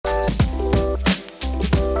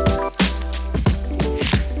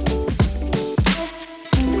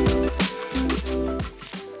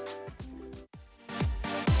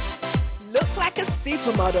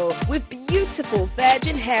Camille with beautiful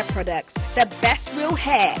virgin hair products. The best real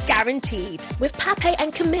hair guaranteed with Pape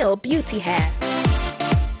and Camille Beauty Hair.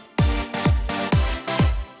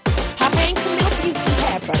 Pape and Camille Beauty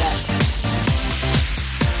Hair products.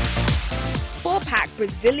 4-pack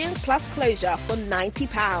Brazilian Plus closure for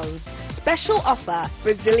 £90. Special offer,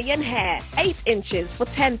 Brazilian hair, 8 inches for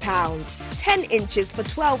 £10, 10 inches for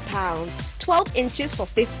 £12, 12 inches for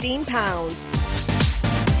 £15.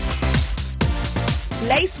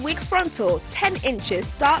 Lace wig frontal, 10 inches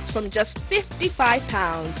starts from just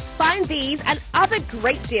 £55. Find these and other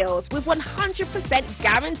great deals with 100%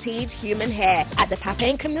 guaranteed human hair at the Pape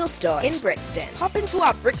and Camille store in Brixton. Hop into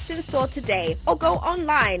our Brixton store today or go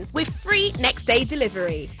online with free next day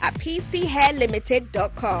delivery at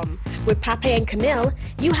pchairlimited.com. With Pape and Camille,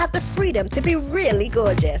 you have the freedom to be really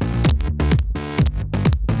gorgeous.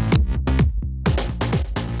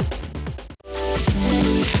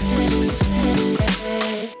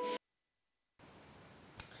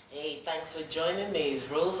 Thanks for joining me. It's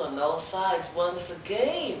Rose on all sides once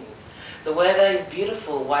again. The weather is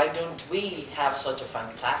beautiful. Why don't we have such a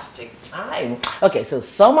fantastic time? Okay, so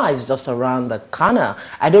summer is just around the corner.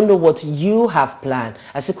 I don't know what you have planned.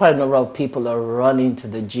 I see quite a number of people are running to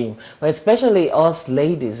the gym, but especially us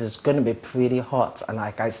ladies, it's going to be pretty hot. And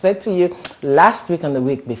like I said to you last week and the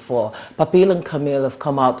week before, Papil and Camille have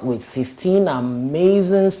come out with 15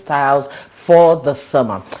 amazing styles for the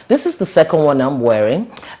summer. This is the second one I'm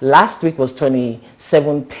wearing. Last week was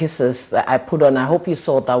 27 pieces that I put on. I hope you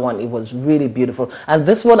saw that one. It was really beautiful. And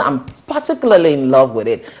this one, I'm particularly in love with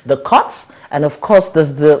it. The cuts, and of course,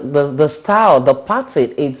 there's the style, the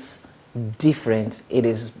pattern. It's different. It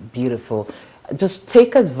is beautiful. Just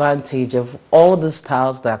take advantage of all the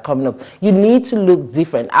styles that are coming up. You need to look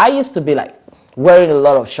different. I used to be like wearing a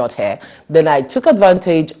lot of short hair. Then I took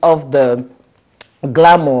advantage of the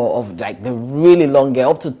glamour of like the really long hair,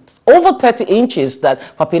 up to over 30 inches that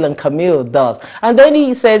Papil and Camille does. And then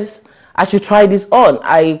he says, I should try this on.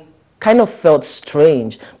 I kind of felt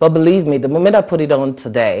strange, but believe me, the moment I put it on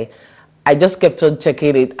today, I just kept on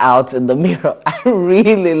checking it out in the mirror. I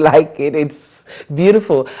really like it. It's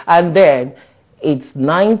beautiful. And then it's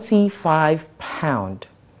 £95.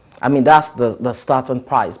 I mean, that's the starting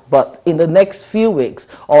price. But in the next few weeks,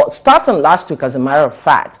 or starting last week, as a matter of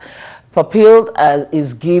fact, Papil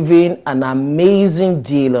is giving an amazing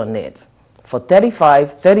deal on it. For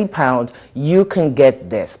 £30, you can get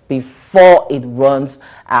this before it runs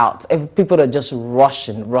out. If people are just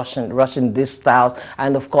rushing these styles,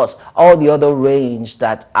 and of course, all the other range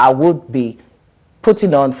that I would be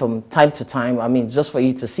putting on from time to time. I mean, just for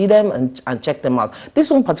you to see them and check them out. This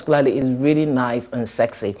one particularly is really nice and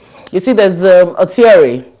sexy. You see, there's a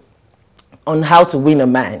theory on how to win a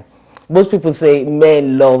man. Most people say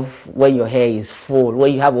men love when your hair is full,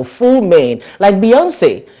 when you have a full mane, like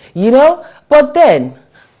Beyonce, you know? But then,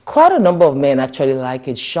 quite a number of men actually like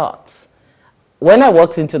it short. When I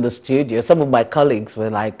walked into the studio, some of my colleagues were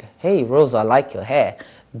like, hey, Rose, I like your hair.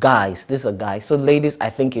 Guys, this is a guy. So ladies, I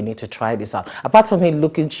think you need to try this out. Apart from it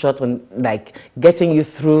looking short and like getting you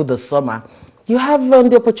through the summer, you have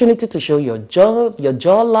the opportunity to show your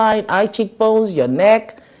jawline, eye cheekbones, your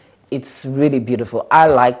neck. It's really beautiful. I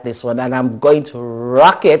like this one, and I'm going to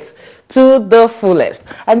rock it to the fullest.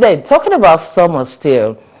 And then, talking about summer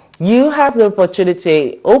still, you have the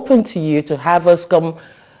opportunity open to you to have us come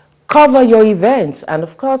cover your event, and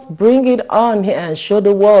of course, bring it on here and show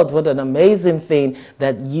the world what an amazing thing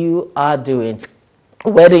that you are doing.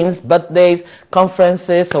 Weddings, birthdays,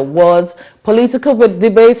 conferences, awards, political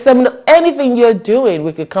debates, seminars, anything you're doing,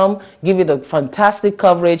 we could come give you the fantastic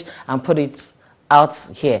coverage and put it out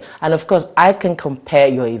here. And of course, I can compare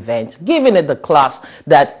your event, giving it the class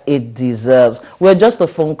that it deserves. We're just a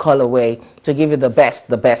phone call away to give you the best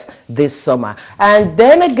this summer. And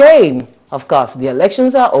then again, of course, the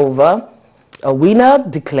elections are over. A winner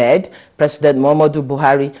declared. President Muhammadu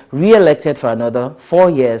Buhari re-elected for another 4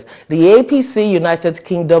 years. The APC United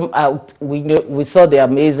Kingdom, we saw the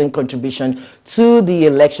amazing contribution to the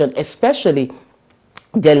election, especially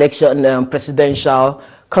the election presidential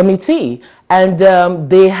committee. And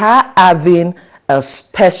they are having a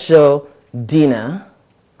special dinner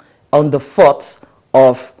on the 4th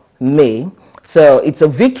of May. So it's a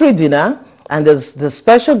victory dinner. And the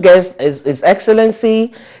special guest is His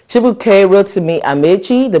Excellency Chibuke Rotimi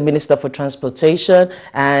Amechi, the Minister for Transportation,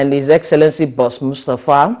 and His Excellency Boss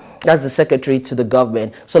Mustafa, that's the Secretary to the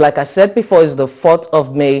government. So like I said before, it's the 4th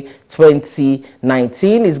of May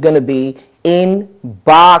 2019. It's going to be in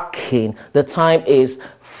Barking. The time is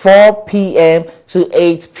 4 p.m. to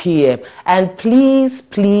 8 p.m. And please,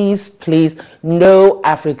 please, please, no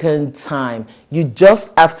African time. You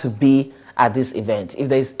just have to be at this event. If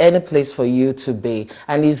there's any place for you to be,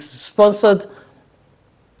 and it's sponsored,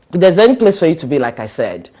 if there's any place for you to be, like I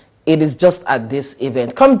said, it is just at this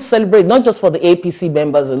event. Come celebrate, not just for the APC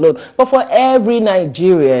members alone, but for every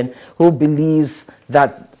Nigerian who believes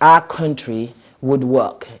that our country would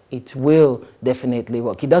work. It will definitely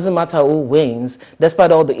work. It doesn't matter who wins,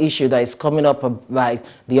 despite all the issue that is coming up by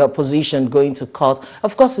the opposition going to court.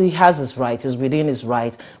 Of course, he has his rights, he's within his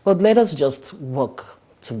right, but let us just work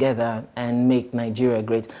together and make Nigeria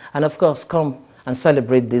great. And of course, come and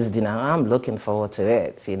celebrate this dinner. I'm looking forward to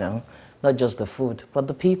it, you know. Not just the food, but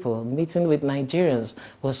the people, meeting with Nigerians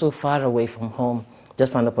who are so far away from home.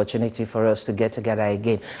 Just an opportunity for us to get together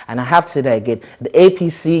again. And I have to say that again, the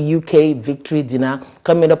APC UK Victory Dinner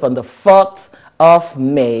coming up on the 4th of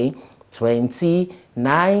May,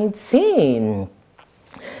 2019.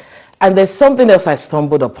 And there's something else I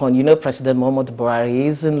stumbled upon. You know, President Muhammadu Buhari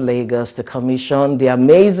is in Lagos to commission the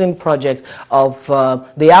amazing project of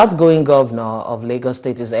the outgoing governor of Lagos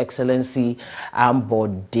State, His Excellency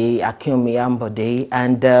Akinwumi Ambode.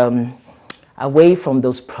 And away from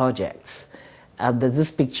those projects, there's this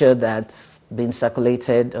picture that's been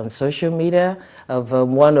circulated on social media of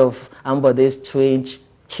one of Ambode's twin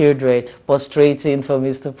children prostrating for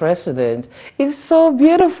Mr. President. It's so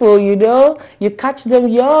beautiful, you know. You catch them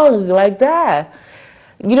young like that.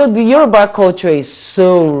 You know, the Yoruba culture is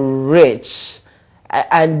so rich.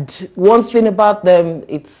 And one thing about them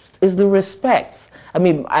is the respect. I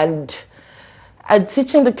mean, and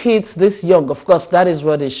teaching the kids this young, of course, that is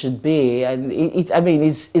what it should be. And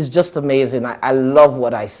it's just amazing. I love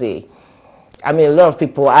what I see. I mean, a lot of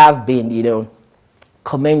people have been, you know,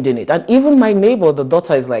 commending it. And even my neighbor, the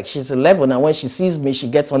daughter is like, she's 11, and when she sees me, she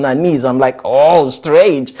gets on her knees. I'm like, oh,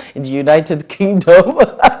 strange, in the United Kingdom.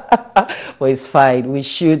 But it's fine. We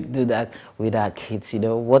should do that with our kids, you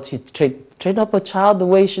know. What you train up a child the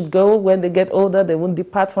way it should go, when they get older, they won't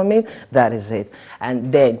depart from it. That is it.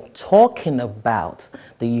 And then talking about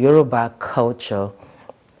the Yoruba culture,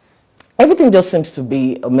 everything just seems to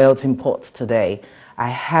be a melting pot today. I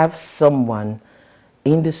have someone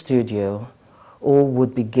in the studio who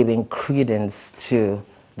would be giving credence to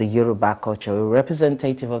the Yoruba culture, a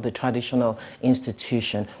representative of the traditional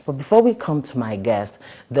institution. But before we come to my guest,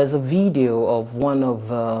 there's a video of one of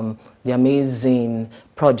the amazing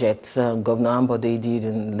projects Governor Ambode did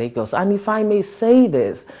in Lagos. And if I may say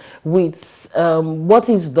this, with what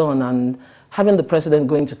he's done and having the president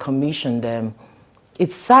going to commission them,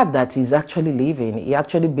 it's sad that he's actually leaving. He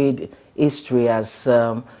actually made history as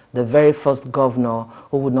the very first governor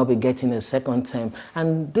who would not be getting a second term.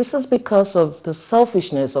 And this is because of the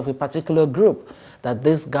selfishness of a particular group, that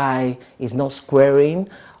this guy is not squaring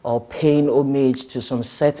or paying homage to some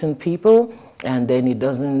certain people, and then he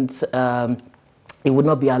doesn't, he would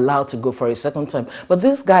not be allowed to go for a second term. But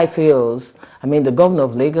this guy feels, I mean, the governor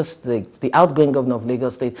of Lagos State, the outgoing governor of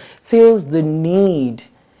Lagos State, feels the need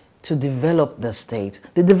to develop the state.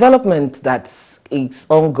 The development that is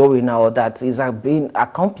ongoing now, that is being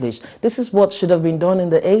accomplished, this is what should have been done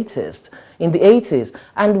in the 80s,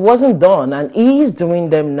 and wasn't done, and he's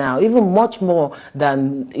doing them now, even much more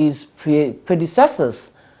than his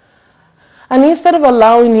predecessors. And instead of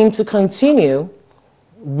allowing him to continue,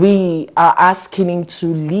 we are asking him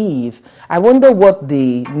to leave. I wonder what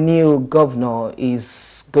the new governor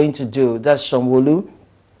is going to do. That's Sanwo-Olu.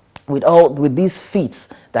 With these feats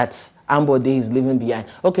that Ambode is leaving behind.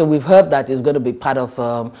 Okay, we've heard that he's going to be part of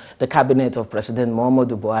the cabinet of President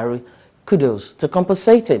Muhammadu Buhari. Kudos to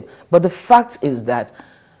compensate him. But the fact is that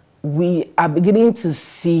we are beginning to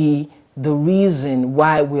see the reason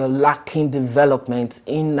why we are lacking development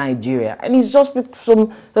in Nigeria. And it's just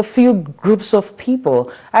from a few groups of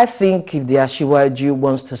people. I think if the Asiwaju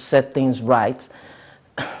wants to set things right,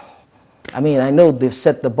 I mean, I know they've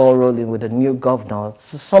set the ball rolling with a new governor,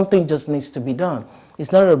 so something just needs to be done.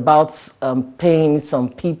 It's not about paying some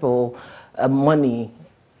people money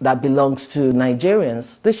that belongs to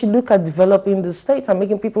Nigerians. They should look at developing the state and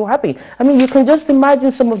making people happy. I mean, you can just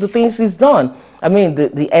imagine some of the things he's done. I mean,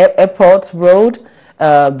 the airport road,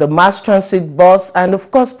 the mass transit bus, and of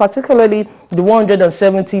course, particularly the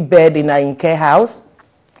 170-bed in Ayinke House,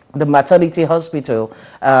 the maternity hospital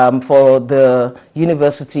for the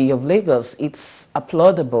University of Lagos. It's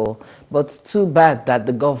applaudable, but too bad that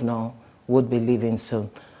the governor would be leaving soon.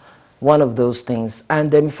 One of those things.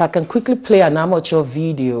 And if I can quickly play an amateur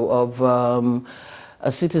video of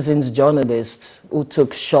a citizen's journalist who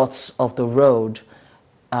took shots of the road,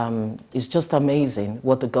 it's just amazing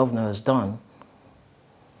what the governor has done.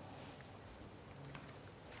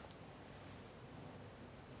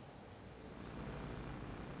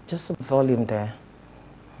 Just some volume there.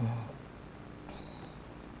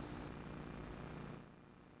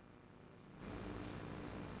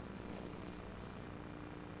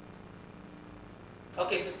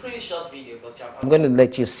 Okay, it's a pretty short video, but I'm going to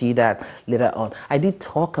let you see that later on. I did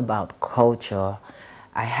talk about culture.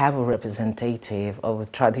 I have a representative of a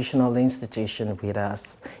traditional institution with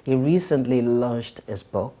us. He recently launched his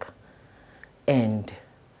book and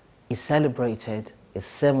he celebrated his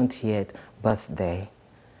 70th birthday.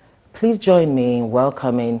 Please join me in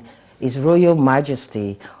welcoming His Royal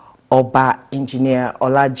Majesty Oba Engineer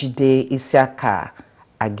Olajide Isiaka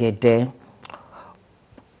Ajede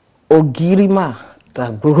Ogirima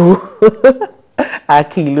Dagburu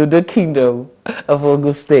Akilu, the Kingdom of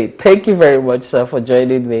Ogun State. Thank you very much, sir, for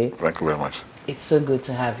joining me. Thank you very much. It's so good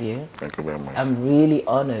to have you. Thank you very much. I'm really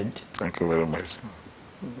honored. Thank you very much.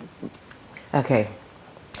 Okay.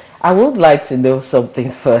 I would like to know something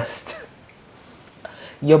first.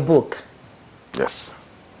 Your book. Yes.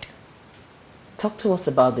 Talk to us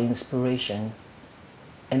about the inspiration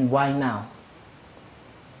and why now?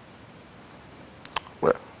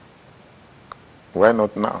 Well, why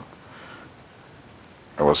not now?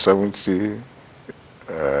 I was 70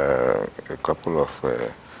 a couple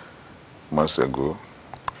of months ago,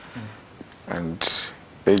 and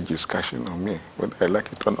age is catching on me, whether I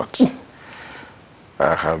like it or not.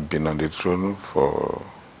 I have been on the throne for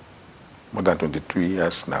more than 23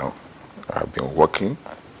 years now. I have been working.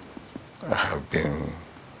 I have been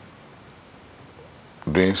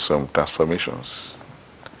doing some transformations.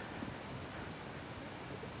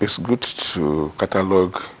 It's good to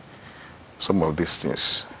catalog some of these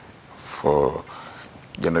things for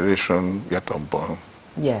generation yet unborn.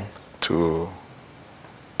 Yes. To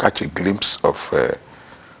catch a glimpse of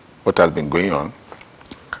what has been going on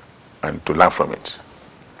and to learn from it.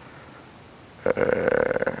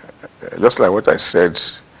 Just like what I said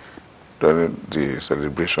during the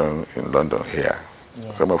celebration in London here,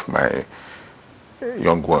 yes. Some of my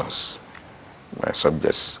young ones, my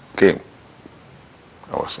subjects came.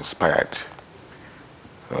 I was inspired.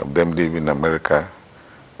 Some of them live in America.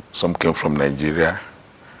 Some came from Nigeria.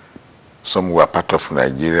 Some were part of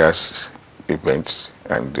Nigeria's events,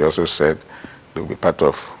 and they also said they will be part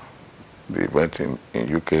of the event in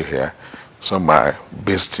UK here. Some are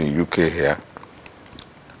based in UK here.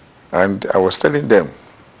 And I was telling them,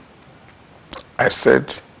 I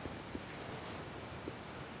said,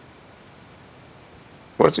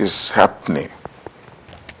 what is happening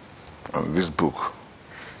on this book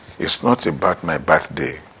is not about my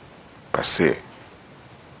birthday per se.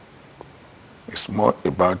 It's more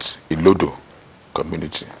about Ilodo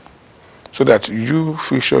community. So that you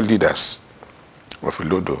future leaders of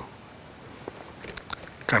Ilodo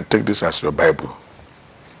can take this as your Bible,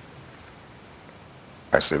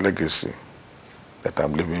 as a legacy that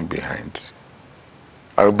I'm leaving behind.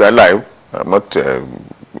 I'll be alive. I'm not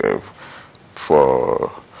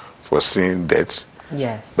for seeing death.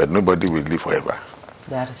 Yes. But nobody will live forever.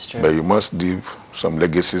 That is true. But you must leave some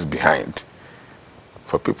legacies behind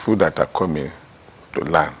for people that are coming to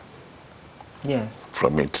learn. Yes.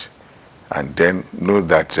 From it. And then know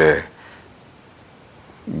that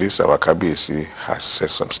this our KBC has set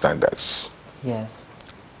some standards. Yes.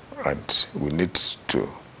 And we need to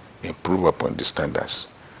improve upon the standards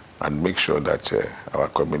and make sure that our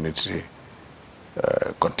community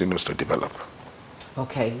continues to develop.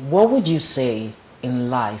 Okay, what would you say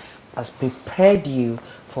in life has prepared you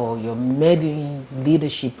for your many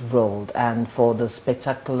leadership role and for the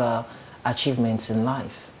spectacular achievements in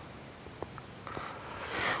life?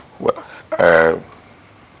 Well,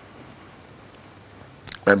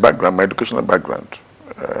 my background, my educational background,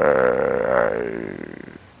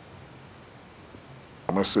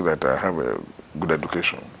 I must say that I have a good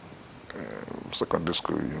education. Secondary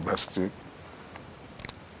school, university,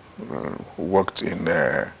 worked in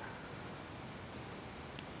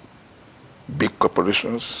big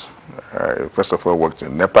corporations. I first of all worked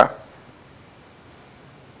in NEPA,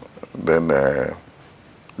 then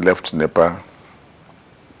left NEPA,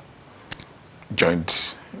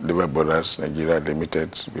 joined Lever Brothers Nigeria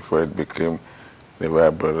Limited before it became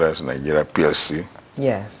Lever Brothers Nigeria PLC.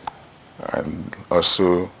 Yes. And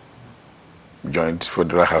also joined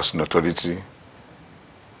Federal Housing Authority.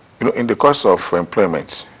 You know, in the course of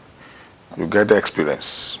employment, you get the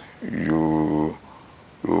experience. You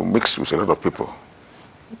mix with a lot of people.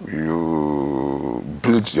 You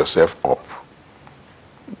build yourself up,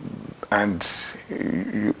 and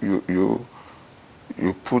you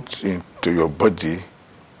put into your body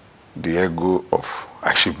the ego of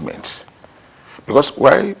achievements. Because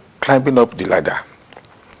while climbing up the ladder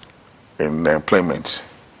in employment,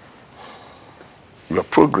 your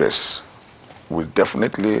progress will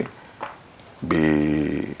definitely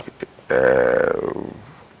be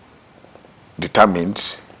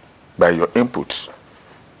determined by your input.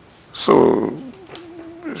 So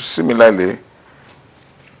similarly,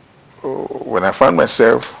 when I found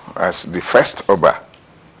myself as the first Oba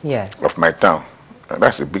Yes. of my town, and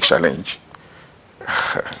that's a big challenge,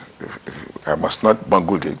 I must not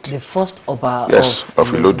bungle it. The first Oba Yes,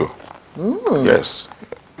 of Ilodo. Ilodo. Yes,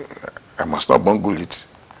 I must not bungle it.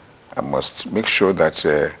 I must make sure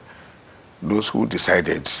that those who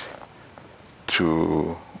decided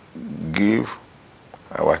to give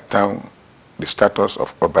our town the status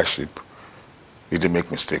of Obaship didn't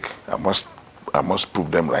make mistake. I must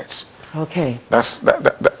prove them right. Okay. That's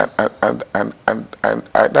that's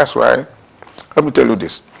why. Let me tell you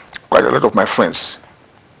this. Quite a lot of my friends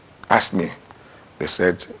asked me. They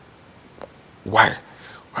said, "Why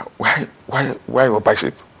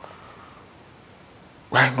Obaship?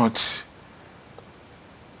 Why not?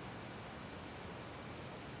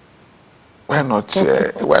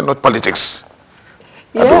 Why not politics?"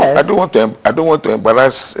 Yes. I don't want to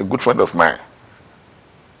embarrass a good friend of mine,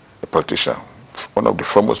 a politician, one of the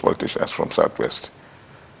foremost politicians from Southwest.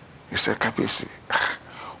 He said, "Kabisi,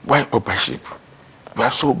 why Obaship? You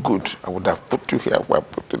are so good. I would have put you here. Why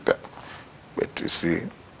put you there?" But you see,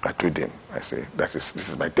 I told him, I say, this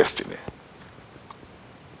is my destiny.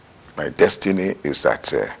 My destiny is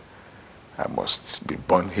that I must be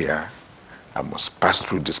born here. I must pass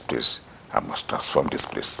through this place. I must transform this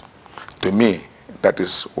place. To me, that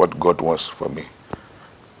is what God wants for me.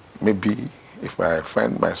 Maybe if I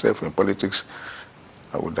find myself in politics,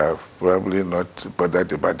 I would have probably not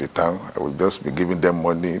bothered about the town. I would just be giving them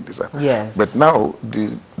money. Yes. But now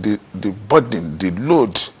the burden, the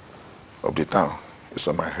load of the town is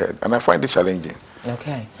on my head, and I find it challenging.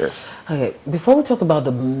 Okay. Yes. Okay. Before we talk about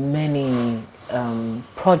the many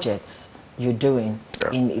projects you're doing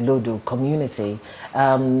in Ilodo community,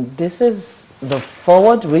 this is the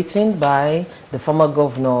forward written by the former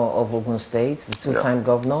governor of Ogun State, the two-time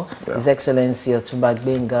governor, His Excellency Otunba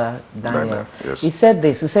Gbenga Daniel. Yes. He said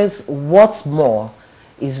this. He says, "What's more,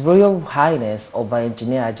 His Royal Highness Oba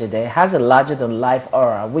Engineer Ajede has a larger-than-life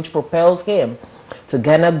aura which propels him to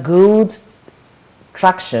garner good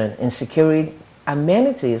traction in securing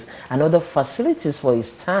amenities and other facilities for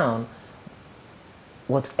his town,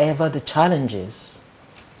 whatever the challenges."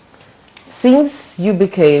 Since you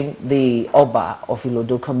became the Oba of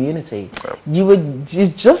Ilodo community, you're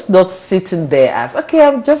just not sitting there as, okay,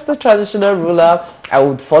 I'm just a traditional ruler, I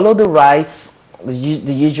would follow the rites, the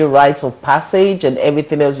usual rites of passage and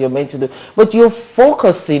everything else you're meant to do, but you're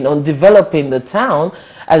focusing on developing the town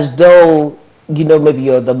as though, you know, maybe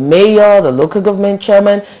you're the mayor, the local government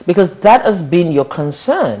chairman, because that has been your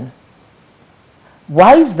concern.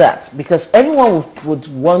 Why is that? Because everyone would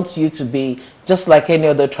want you to be just like any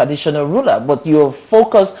other traditional ruler, but you're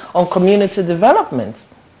focused on community development.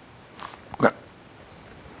 Now,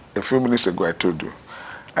 a few minutes ago I told you,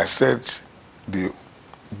 I said the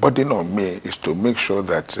burden on me is to make sure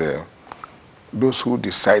that those who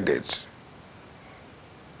decided,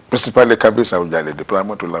 principally Kabisi Awujale, the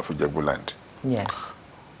Paramount ruler for Ijebu land, Yes.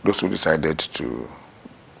 those who decided to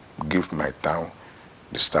give my town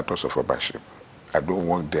the status of Obaship, I don't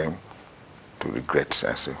want them to regret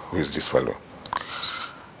and say, who is this fellow?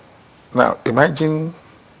 Now, imagine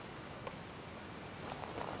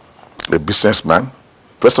a businessman,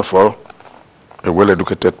 first of all, a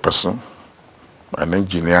well-educated person, an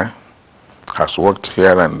engineer, has worked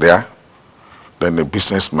here and there, then a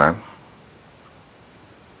businessman,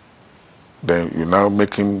 then you now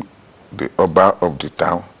make him the Oba of the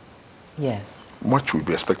town. Yes. Much will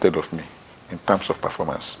be expected of me in terms of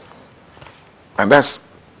performance. And that's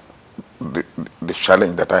the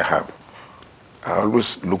challenge that I have. I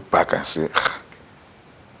always look back and say,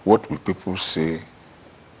 what will people say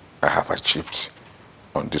I have achieved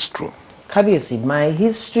on this throne? Kabiyesi, my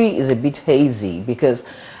history is a bit hazy because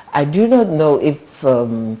I do not know if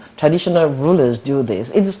traditional rulers do this.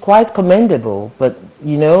 It's quite commendable, but,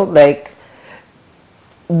 you know, like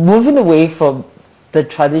moving away from the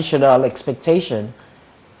traditional expectation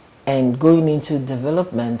and going into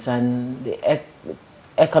development and the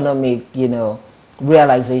economic, you know,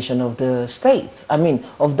 realization of the states, I mean,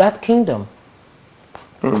 of that kingdom.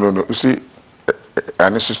 No. You see,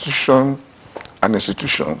 an institution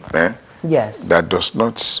Yes. that does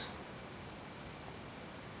not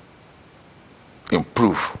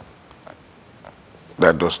improve,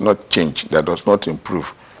 that does not change, that does not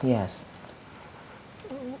improve, Yes.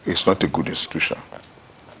 it's not a good institution.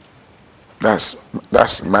 That's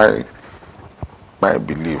my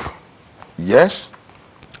belief. Yes,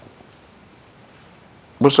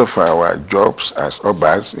 most of our jobs as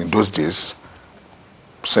Obas in those days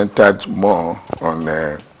centered more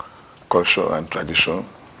on culture and tradition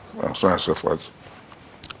and so on and so forth.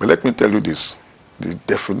 But let me tell you this, the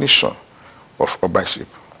definition of ownership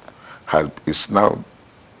is now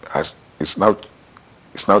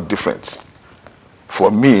different.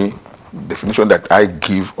 For me, the definition that I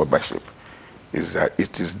give ownership is that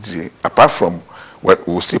it is apart from what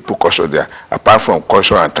we will still put culture there, apart from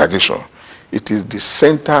culture and tradition, it is the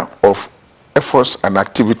center of efforts and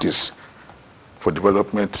activities for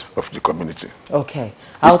development of the community. Okay.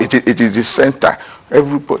 It is the center.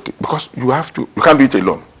 Everybody, because you can't do it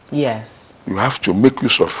alone. Yes. You have to make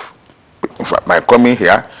use of, in fact, my coming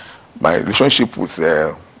here, my relationship with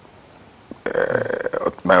my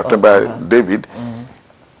Otemba David,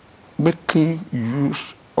 making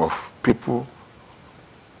use of people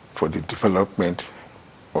for the development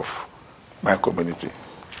of my community.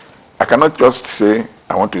 I cannot just say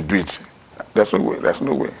I want to do it. There's no way. There's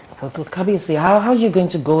no way. Okay, Kabiyesi, how are you going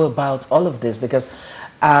to go about all of this? Because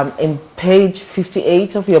in page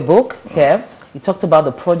 58 of your book here, you talked about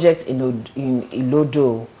the project in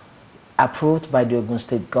Ilodo approved by the Ogun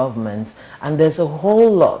State government, and there's a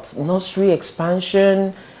whole lot: nursery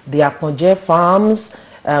expansion, the Akmoje farms,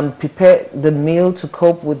 prepare the meal to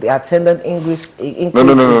cope with the attendant increase.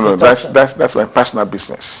 No. That's my personal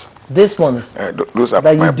business. This one's those are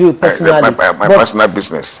that you do personally. My personal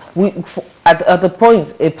business. At the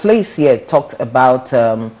point, a place here talked about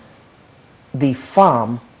the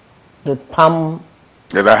farm, the palm.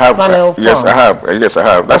 Yes, I have. Yes, I have. Yes, I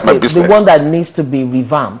have. That's my business. The one that needs to be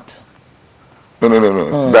revamped.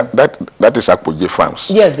 No. That is Akpoje Farms.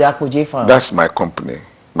 Yes, the Akpoje Farms. That's my company.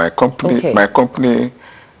 My company. Okay. My company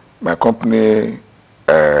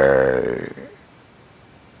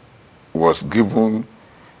was given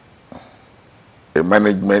a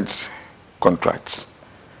management contract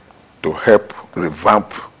to help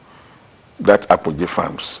revamp that Akpoje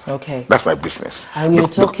Farms. Okay. That's my business. And you're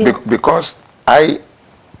talking because I,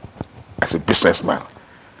 as a businessman,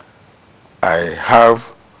 I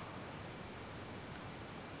have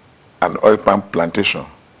an oil palm plantation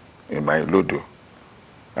in my Ilodo,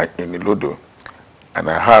 and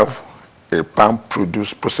I have a palm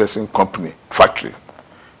produce processing company factory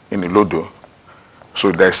in Ilodo.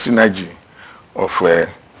 So there's synergy of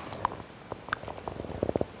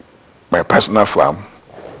my personal farm,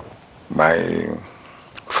 my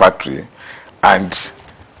factory, and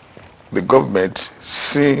the government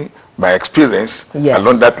seeing my experience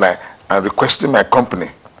along that line and requesting my company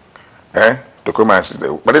to come and assist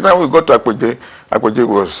them. By the time we got to Akpoje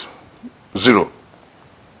was zero.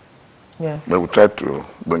 Yeah. But we tried to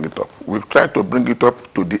bring it up. We tried to bring it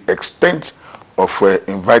up to the extent of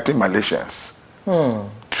inviting Malaysians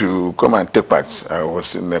to come and take part. I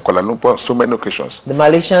was in Kuala Lumpur on so many occasions. The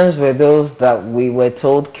Malaysians were those that we were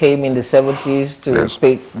told came in the 70s to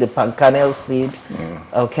pick the Pancanel seed.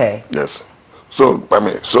 Okay. Yes. So I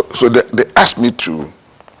mean, so they asked me to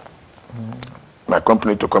my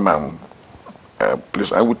company to come and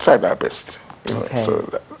please, and we tried our best. Okay. So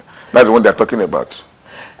that's the one they're talking about.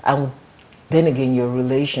 And then again, your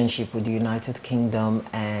relationship with the United Kingdom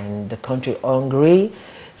and the country Hungary,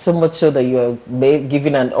 so much so that you are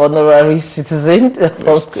given an honorary citizen.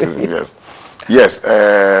 Yes.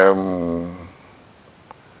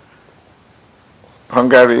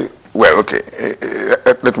 Hungary. Well, okay.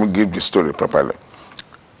 Let me give the story properly.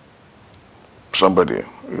 Somebody,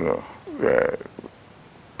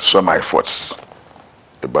 saw my efforts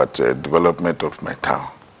about development of my town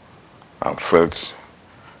and felt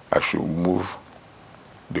I should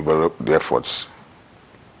develop the efforts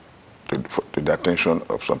to the attention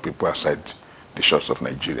of some people outside the shores of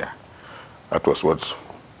Nigeria. That was what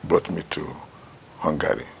brought me to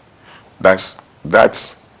Hungary. That's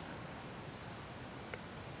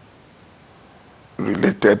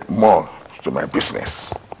related more to my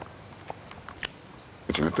business.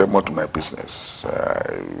 It related more to my business.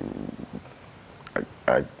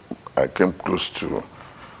 I came close to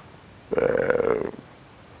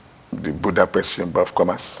the Budapest Chamber of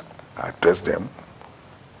Commerce. I addressed them.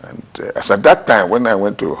 And as at that time, when I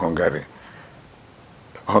went to Hungary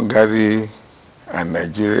and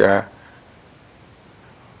Nigeria,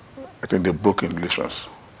 I think they broke in relations.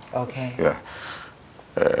 Okay. Yeah.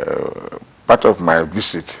 Part of my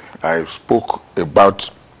visit, I spoke about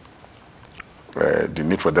the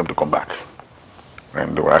need for them to come back.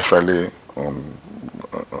 And they were actually on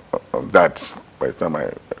that by the time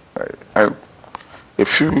a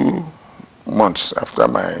few months after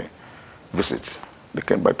my visit, they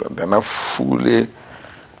came back. They're now fully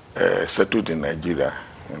settled in Nigeria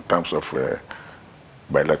in terms of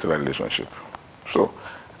bilateral relationship. So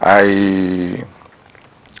there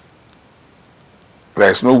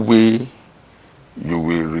is no way you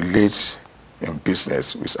will relate in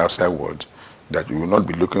business with outside world that you will not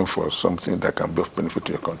be looking for something that can be of benefit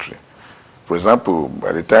to your country. For example,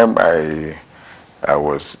 by the time I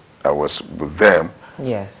was with them,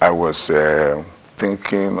 Yes. I was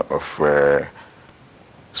thinking of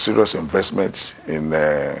serious investments in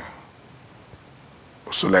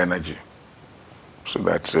solar energy. So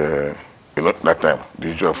that that time the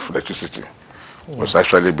issue of electricity was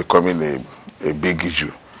actually becoming a big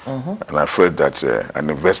issue, and I felt that an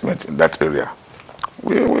investment in that area.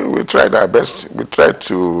 We tried our best. We tried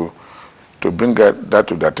to bring that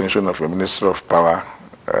to the attention of the Minister of Power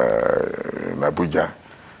in Abuja.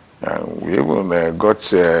 And we even got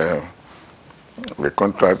the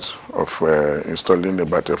contract of installing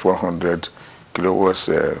about a 400 kilowatts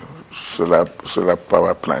solar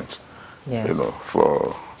power plant, Yes.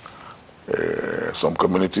 for some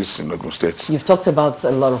communities in Ogun State. You've talked about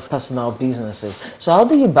a lot of personal businesses. So how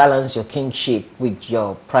do you balance your kingship with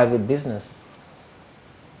your private business?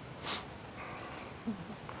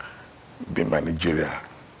 Be managerial.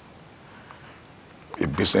 A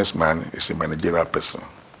businessman is a managerial person.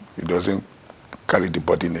 He doesn't carry the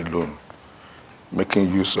burden alone.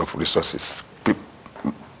 Making use of resources,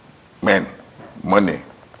 men, money,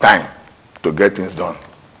 time to get things done.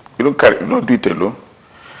 You don't do it alone.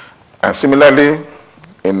 And similarly,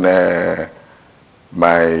 in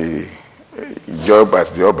my job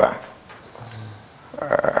as the Oba,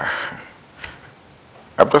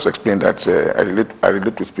 I've just explained that I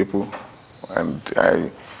relate with people, and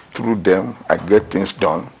through them I get things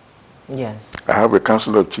done. Yes. I have a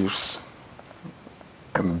council of chiefs,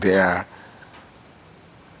 and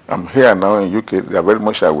I'm here now in UK. They are very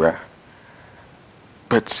much aware,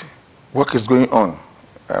 but work is going on.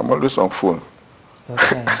 I'm always on phone,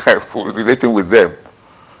 Okay. relating with them.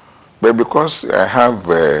 But because I have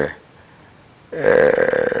a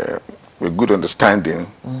good understanding,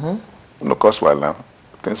 no cause for alarm,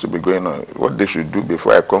 things will be going on. What they should do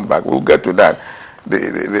before I come back, we'll get to that.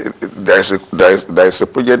 There is a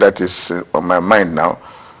project that is on my mind now,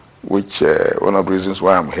 which one of the reasons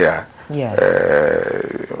why I'm here. Yes.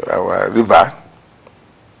 Our river,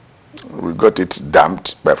 we got it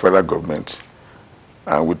dammed by federal government,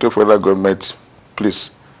 and we told federal government,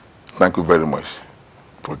 please, thank you very much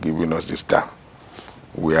for giving us this dam.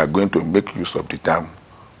 We are going to make use of the dam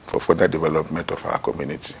for further development of our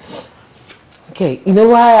community. Okay, you know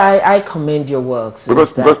why I commend your works?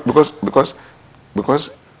 Because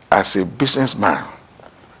as a businessman,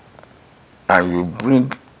 and you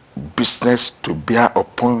bring business to bear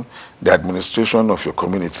upon the administration of your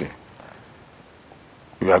community,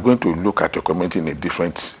 you are going to look at your community in a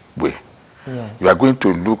different way. Yes. You are going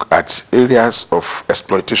to look at areas of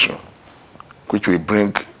exploitation which will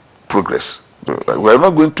bring progress. We are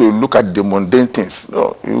not going to look at the mundane things.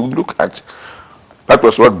 No, you look at. That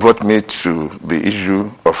was what brought me to the issue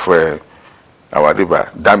of our river,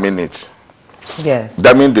 damming it. Yes.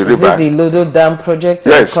 Damming the river. Is it the Lodo Dam project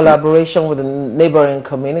in collaboration with the neighboring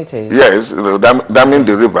communities? Yes, damming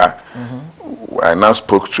the river. I now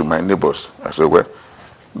spoke to my neighbors. I said, well,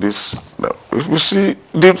 if you see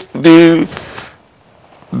the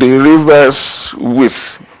river's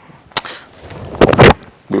width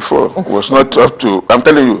before was not up to, I'm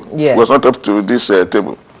telling you, yes, was not up to this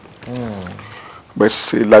table. But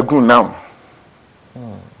it's a lagoon now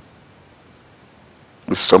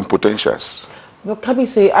with some potentials. Well,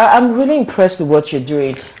 Kabisi, I'm really impressed with what you're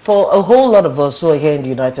doing. For a whole lot of us who are here in the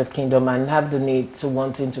United Kingdom and have the need to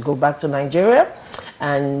wanting to go back to Nigeria,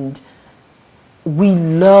 and we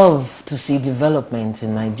love to see development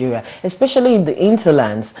in Nigeria, especially in the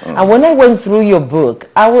hinterlands. And when I went through your book,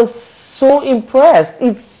 I was so impressed.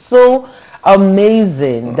 It's so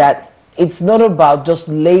amazing that it's not about just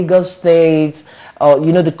Lagos State, or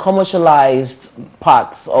the commercialized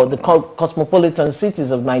parts or the cosmopolitan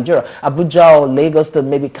cities of Nigeria, Abuja or Lagos, or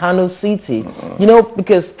maybe Kano City.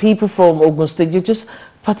 Because people from Ogun State, you're just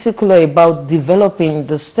particular about developing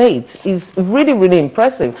the states is really, really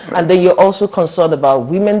impressive. And then you're also concerned about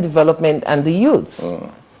women development and the youths.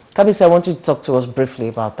 Kabisi, I want you to talk to us briefly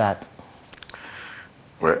about that.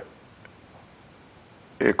 Well,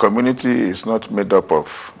 a community is not made up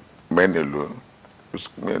of men alone. It's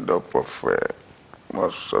made up of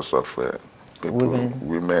most sorts of people,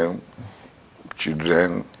 women,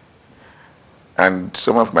 children. And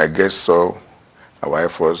some of my guests saw our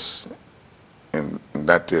efforts in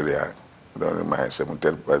that area during my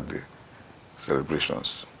 70th birthday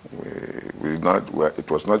celebrations. It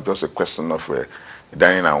was not just a question of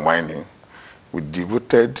dining and whining. We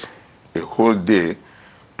devoted a whole day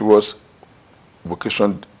towards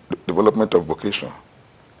development of vocation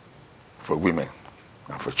for women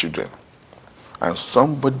and for children. And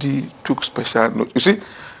somebody took special note. You see,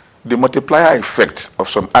 the multiplier effect of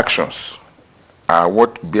some actions are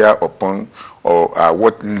what bear upon or are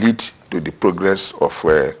what lead to the progress of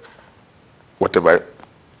whatever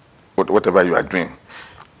you are doing.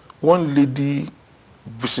 One lady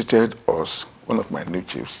visited us, one of my new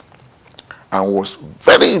chiefs, and was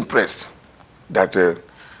very impressed that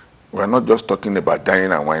we are not just talking about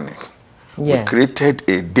dining and whining. Yes. We created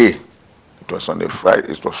a day. It was on a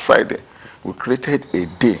Friday. It was Friday. We created a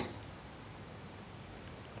day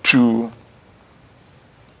to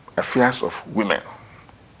affairs of women,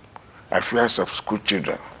 affairs of school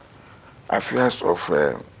children, affairs of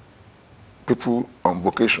people on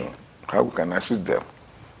vocation, how we can assist them.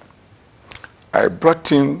 I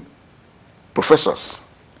brought in professors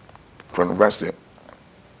from university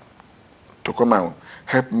to come and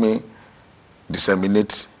help me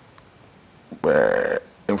disseminate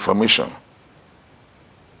information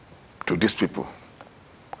to these people,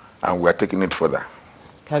 and we are taking it further.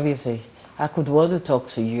 Kabiyesi, I could want to talk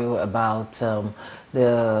to you about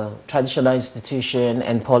the traditional institution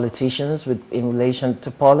and politicians in relation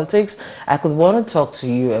to politics. I could want to talk to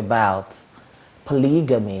you about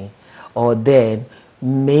polygamy, or then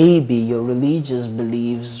maybe your religious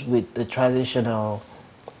beliefs with the traditional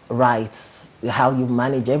rights, how you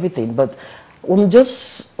manage everything. But I'm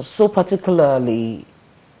just so particularly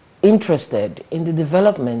interested in the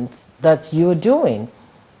development that you're doing,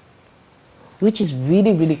 which is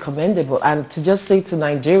really, really commendable. And to just say to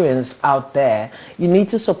Nigerians out there, you need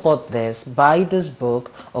to support this, buy this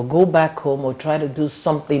book, or go back home or try to do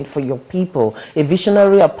something for your people. A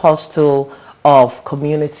visionary apostle of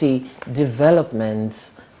community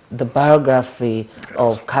development, the biography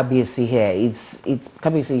of Kabiyesi here. It's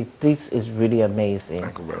Kabiyesi, this is really amazing.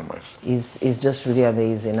 Thank you very much. It's just really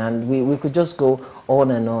amazing. And we could just go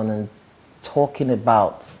on and talking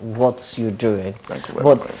about what you're doing. Thank you very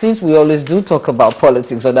but much. Since we always do talk about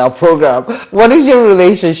politics on our program, what is your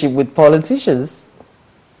relationship with politicians?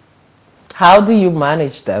 How do you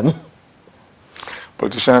manage them?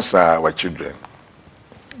 Politicians are our children.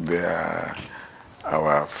 They are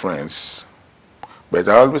our friends. But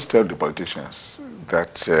I always tell the politicians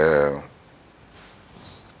that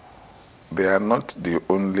they are not the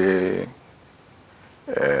only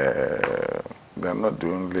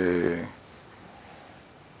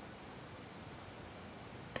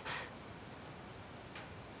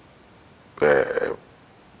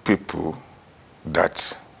people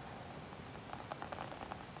that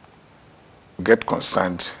get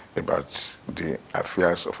concerned about the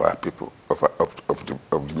affairs of our people, of the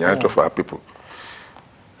unity of our people.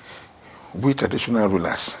 We traditional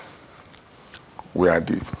rulers, we are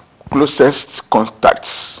the closest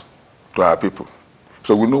contacts to our people.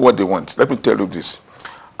 So we know what they want. Let me tell you this.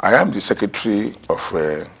 I am the secretary of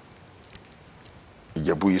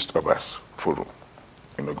Ijebu East Obas Forum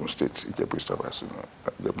in Ogun State, Ijebu East Obas,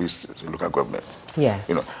 Ijebu East is a local government. Yes.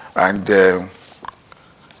 And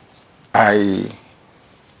I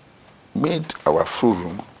made our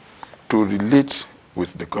forum to relate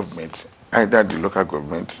with the government, either the local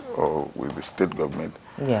government or with the state government.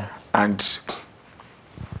 Yes. And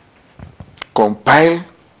compile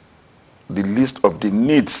the list of the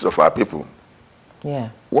needs of our people. Yeah.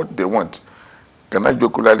 What they want. Can I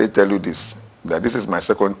jocularly tell you this? That this is my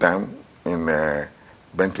second time in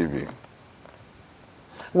Ben TV.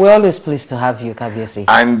 We're always pleased to have you, Kabiyesi.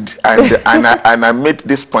 And I made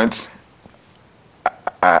this point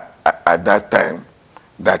at that time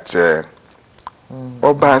that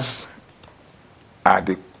Obas are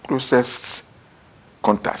the closest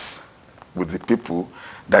contacts with the people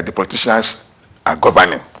that the politicians are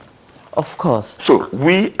governing. Of course. So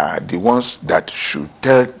we are the ones that should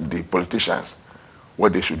tell the politicians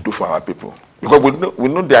what they should do for our people. Because we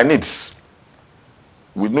know their needs.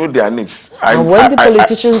 We know their needs. And when the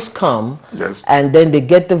politicians come, yes, and then they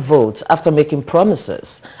get the votes after making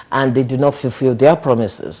promises, and they do not fulfill their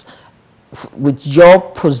promises, with your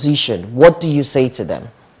position, what do you say to them?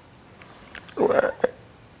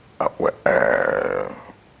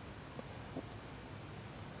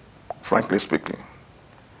 Frankly speaking,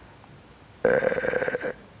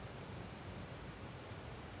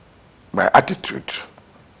 my attitude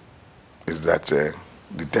is that the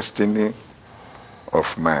destiny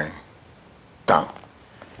of my town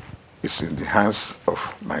is in the hands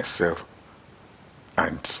of myself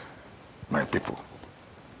and my people.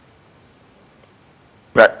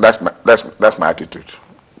 That's my attitude.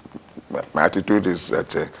 My attitude is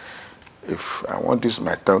that if I want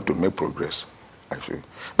my town to make progress, I should.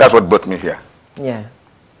 That's what brought me here. Yeah.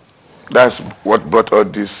 That's what brought all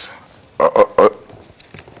this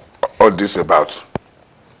about,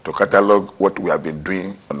 to catalog what we have been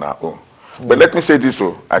doing on our own. But let me say this,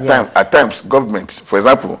 at times, government, for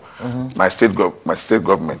example, my state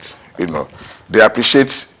government, they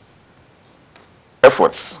appreciate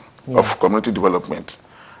efforts of community development,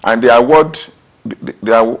 and they award,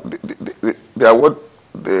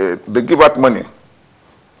 they give out money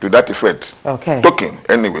to that effect. Okay. Token,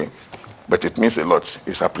 anyway. But it means a lot.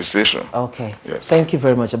 It's appreciation. Okay. Yes. Thank you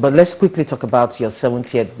very much. But let's quickly talk about your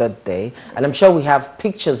 70th birthday. And I'm sure we have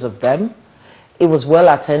pictures of them. It was well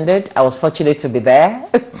attended. I was fortunate to be there.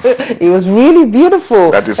 It was really beautiful.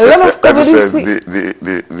 That is, the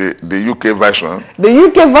UK version. The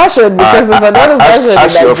UK version, because there's another version.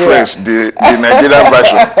 Ask your friends, the Nigerian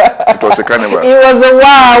version. It was a carnival. It was a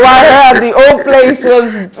wow. The whole place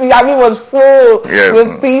was full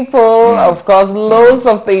with people. Of course, loads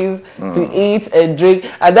of things to eat and drink.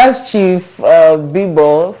 And that's Chief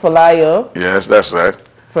Bibo Folayo. Yes, that's right.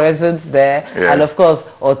 Present there, and of course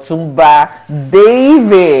Otumba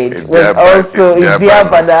David was also in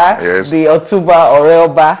Diabada, the Otumba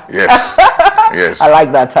Oreoba. Yes, yes. I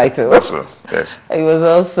like that title. That's right. Yes. He was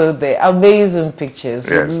also there. Amazing pictures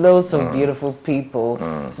with loads of beautiful people,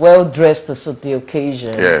 well dressed to suit the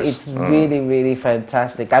occasion. It's really, really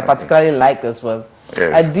fantastic. I particularly like this one.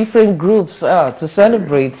 At different groups to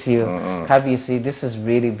celebrate you. Kabiyesi, this is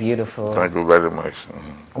really beautiful. Thank you very much.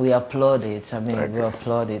 We applaud it. I mean, we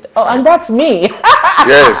applaud it. Oh, and that's me.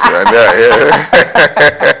 Yes, I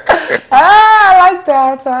like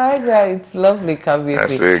that. It's lovely, Kabiyesi.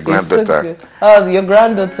 That's a granddaughter. Oh, your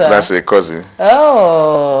granddaughter. That's a cousin.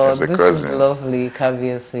 Oh, that's a cousin. Is lovely,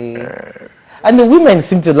 Kabiyesi. And the women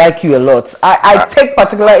seem to like you a lot. I take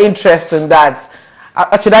particular interest in that.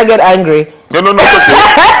 Should I get angry? No, it's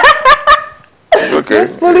okay. It's okay.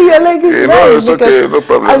 Just pulling your leg is nice. It's okay, no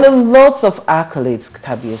problem. And then lots of accolades,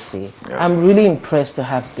 Kabiyesi. I'm really impressed to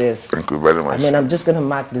have this. Thank you very much. I mean, I'm just going to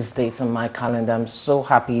mark this date on my calendar. I'm so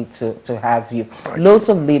happy to have you. Lots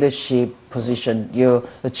of leadership position. You're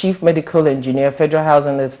the Chief Medical Engineer, Federal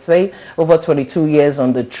Housing Estate, over 22 years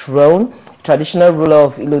on the throne, traditional ruler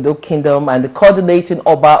of Ilodo Kingdom, and the coordinating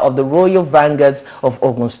Oba of the Royal Vanguards of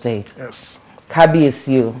Ogun State. Yes.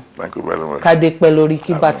 Kabiyesi. Thank you very much.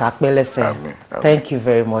 Thank you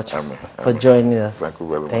very much for joining us. Thank you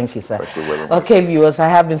very much. Thank you, sir. Thank you very much. Okay, viewers, I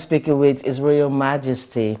have been speaking with His Royal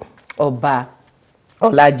Majesty Oba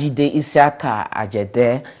Olajide Isiaka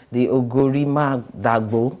Ajede, the Ogorima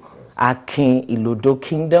Dagbo Akin Ilodo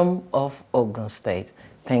Kingdom of Ogun State.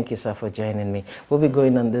 Thank you, sir, for joining me. We'll be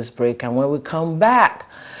going on this break, and when we come back,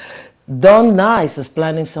 Don Nice is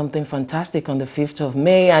planning something fantastic on the 5th of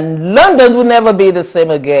May, and London will never be the same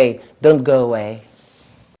again. Don't go away.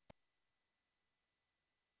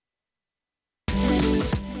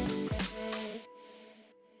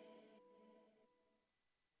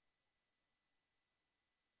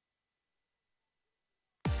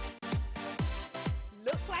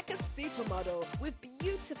 Look like a supermodel with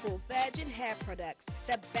beautiful virgin hair products.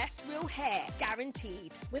 The best real hair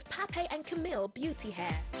guaranteed with Pape and Camille Beauty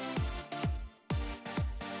Hair.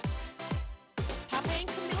 Pape and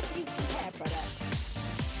Camille Beauty Hair products.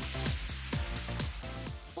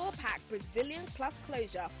 4-pack Brazilian Plus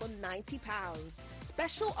closure for £90.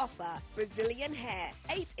 Special offer, Brazilian hair,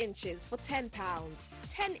 8 inches for £10,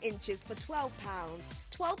 10 inches for £12,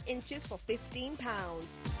 12 inches for £15.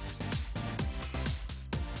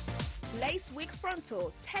 Lace wig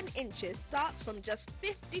frontal, 10 inches starts from just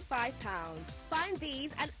 £55. Find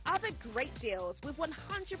these and other great deals with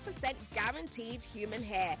 100% guaranteed human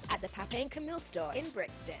hair at the Pape and Camille store in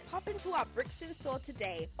Brixton. Hop into our Brixton store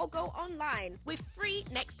today or go online with free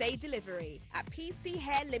next day delivery at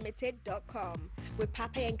pchairlimited.com. With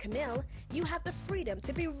Pape and Camille, you have the freedom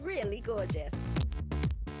to be really gorgeous.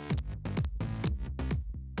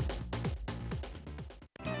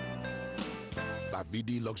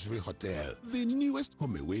 Bavidi Luxury Hotel, the newest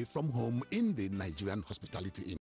home away from home in the Nigerian hospitality industry.